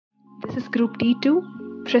This is Group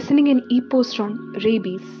D2, presenting an e-post on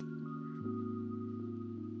rabies.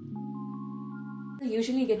 People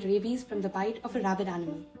usually get rabies from the bite of a rabid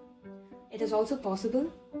animal. It is also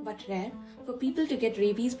possible, but rare, for people to get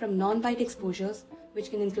rabies from non-bite exposures, which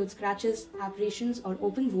can include scratches, abrasions, or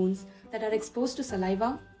open wounds that are exposed to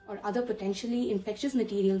saliva or other potentially infectious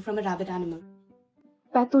material from a rabid animal.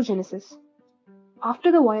 Pathogenesis.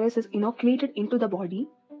 After the virus is inoculated into the body,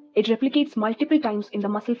 it replicates multiple times in the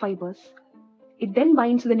muscle fibers. It then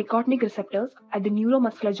binds to the nicotinic receptors at the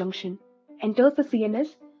neuromuscular junction, enters the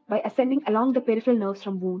CNS by ascending along the peripheral nerves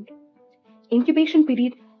from wound. Incubation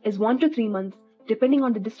period is 1 to 3 months, depending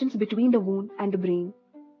on the distance between the wound and the brain.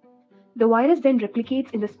 The virus then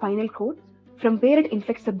replicates in the spinal cord, from where it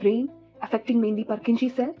infects the brain, affecting mainly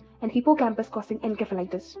Purkinje cell and hippocampus, causing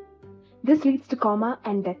encephalitis. This leads to coma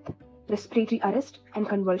and death, respiratory arrest, and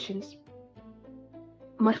convulsions.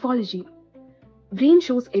 Morphology. Brain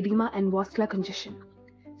shows edema and vascular congestion.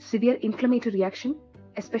 Severe inflammatory reaction,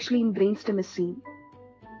 especially in brainstem, is seen.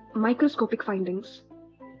 Microscopic findings.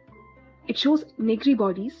 It shows Negri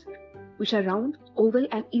bodies, which are round, oval,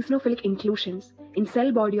 and eosinophilic inclusions in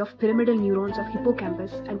cell body of pyramidal neurons of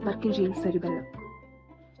hippocampus and Purkinje cerebellum.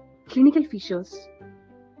 Clinical features.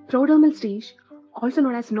 Prodromal stage, also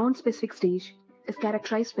known as non-specific stage, is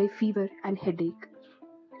characterized by fever and headache.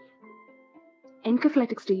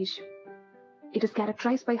 Encephalitic stage. It is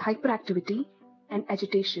characterized by hyperactivity and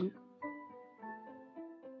agitation.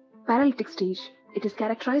 Paralytic stage. It is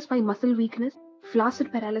characterized by muscle weakness,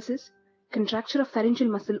 flaccid paralysis, contracture of pharyngeal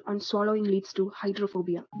muscle on swallowing leads to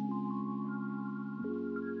hydrophobia.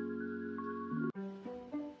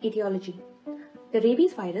 Etiology. The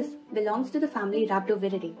rabies virus belongs to the family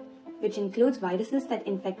Rhabdoviridae, which includes viruses that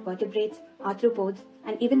infect vertebrates, arthropods,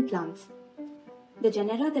 and even plants. The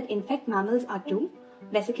genera that infect mammals are two: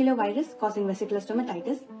 vesicular virus causing vesicular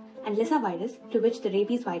stomatitis, and Lissa virus, to which the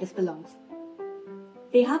rabies virus belongs.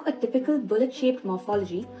 They have a typical bullet-shaped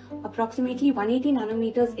morphology, approximately 180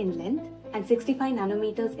 nanometers in length and 65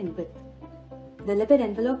 nanometers in width. The lipid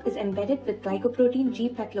envelope is embedded with glycoprotein G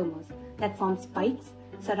petalomers that form spikes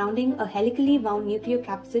surrounding a helically wound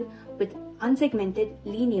nucleocapsid with unsegmented,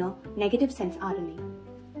 linear, negative sense RNA.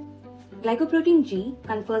 Glycoprotein G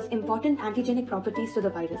confers important antigenic properties to the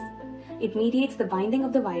virus. It mediates the binding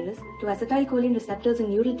of the virus to acetylcholine receptors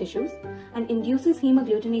in neural tissues and induces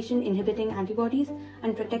hemagglutination inhibiting antibodies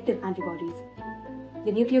and protective antibodies.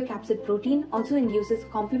 The nucleocapsid protein also induces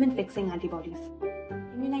complement fixing antibodies.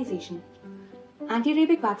 Immunization.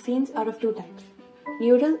 Antirabic vaccines are of two types: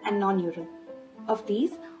 neural and non-neural. Of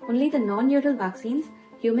these, only the non-neural vaccines,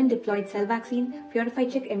 human diploid cell vaccine,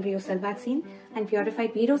 purified chick embryo cell vaccine, and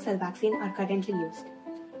purified viro cell vaccine, are currently used.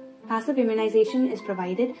 Passive immunization is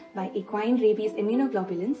provided by equine rabies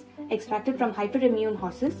immunoglobulins extracted from hyperimmune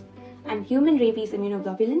horses and human rabies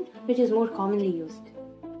immunoglobulin, which is more commonly used.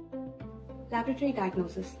 Laboratory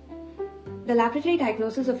diagnosis. The laboratory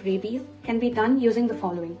diagnosis of rabies can be done using the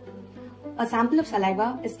following. A sample of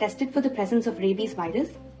saliva is tested for the presence of rabies virus.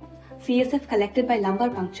 CSF collected by lumbar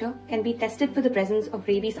puncture can be tested for the presence of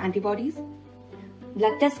rabies antibodies.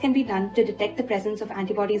 Blood tests can be done to detect the presence of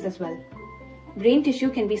antibodies as well. Brain tissue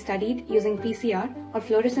can be studied using PCR or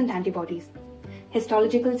fluorescent antibodies.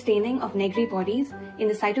 Histological staining of Negri bodies in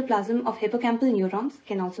the cytoplasm of hippocampal neurons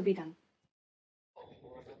can also be done.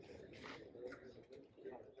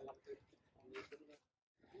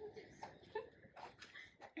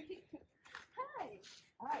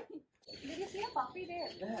 Hi. Did you see a puppy there?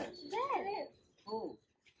 There. There. Oh.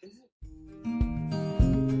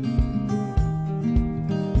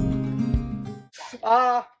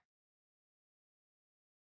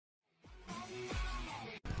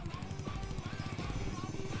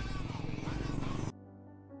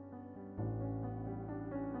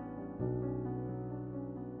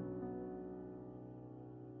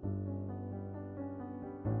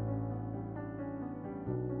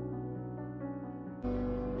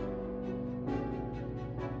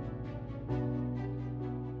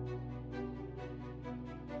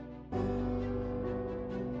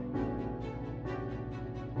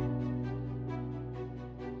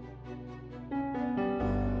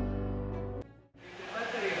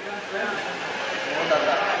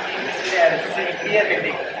 Is it? Clear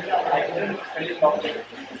heading. I couldn't spell it properly.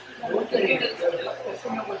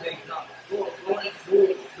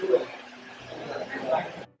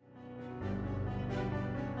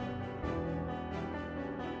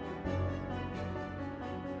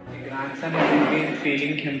 My grandson hasn't been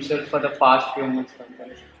feeling himself for the past few months.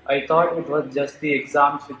 I thought it was just the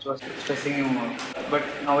exams which was stressing him out. But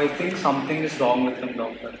now I think something is wrong with him,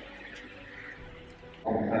 doctor.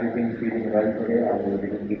 Have you been feeling well today? Are you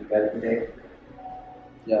able to eat well today?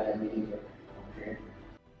 Yeah, I'm eating well. Okay.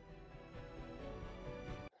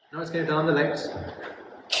 Now, can you turn on the lights?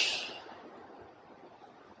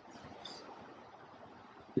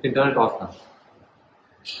 You can turn it off now.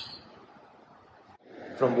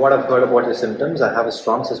 From what I've heard about your symptoms, I have a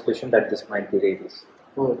strong suspicion that this might be rabies.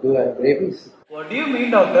 Oh, do you have rabies? What do you mean,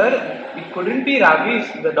 doctor? It couldn't be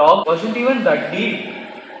rabies. The dog wasn't even that deep.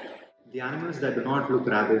 The animals that do not look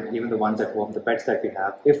rabid, even the ones at home, the pets that we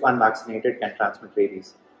have, if unvaccinated, can transmit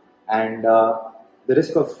rabies. And the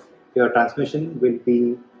risk of your transmission will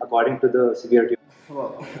be according to the severity. Well,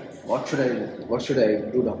 what should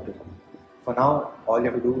I do, doctor? For now, all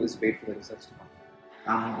you have to do is wait for the results to come.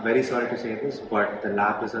 I'm very sorry to say this, but the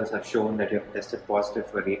lab results have shown that you have tested positive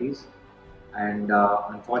for rabies. And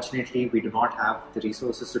unfortunately, we do not have the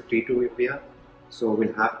resources to treat you here, so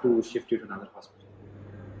we'll have to shift you to another hospital.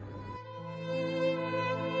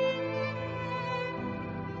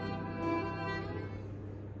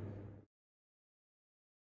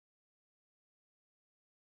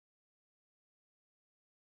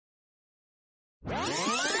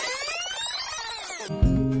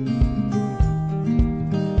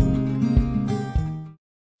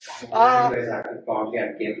 You guys acted promptly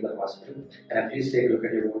and came to the hospital. Can I please take a look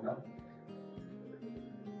at your wound now?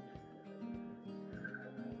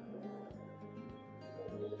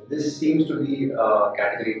 This seems to be a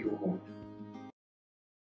category 2 wound.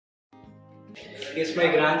 Is my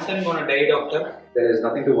grandson gonna die, doctor? There is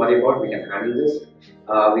nothing to worry about. We can handle this.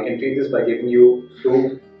 We can treat this by giving you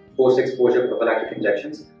 2 post-exposure prophylactic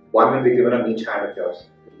injections. 1 will be given on each hand of yours.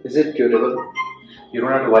 Is it curable? You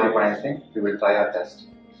don't have to worry about anything. We will try our best.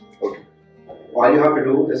 Okay. All you have to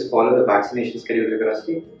do is follow the vaccination schedule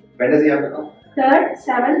rigorously. When does he have to come? 3rd,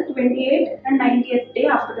 7th, 28th, and 90th day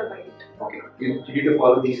after the bite. Okay. You need to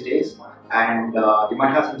follow these days, and you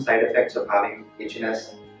might have some side effects of having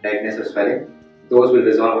itchiness, redness, or swelling. Those will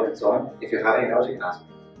resolve on its own. If you have any doubts, you can ask me.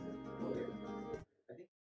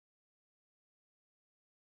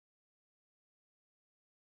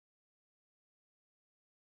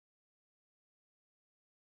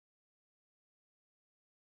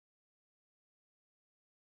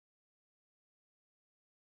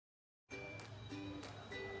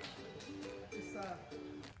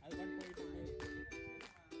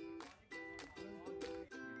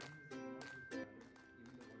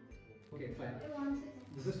 Okay, fine.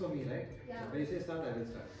 This is for me, right? Yeah. When you say start, I will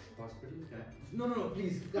start. Hospital, can I? No,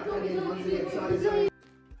 please. Sorry.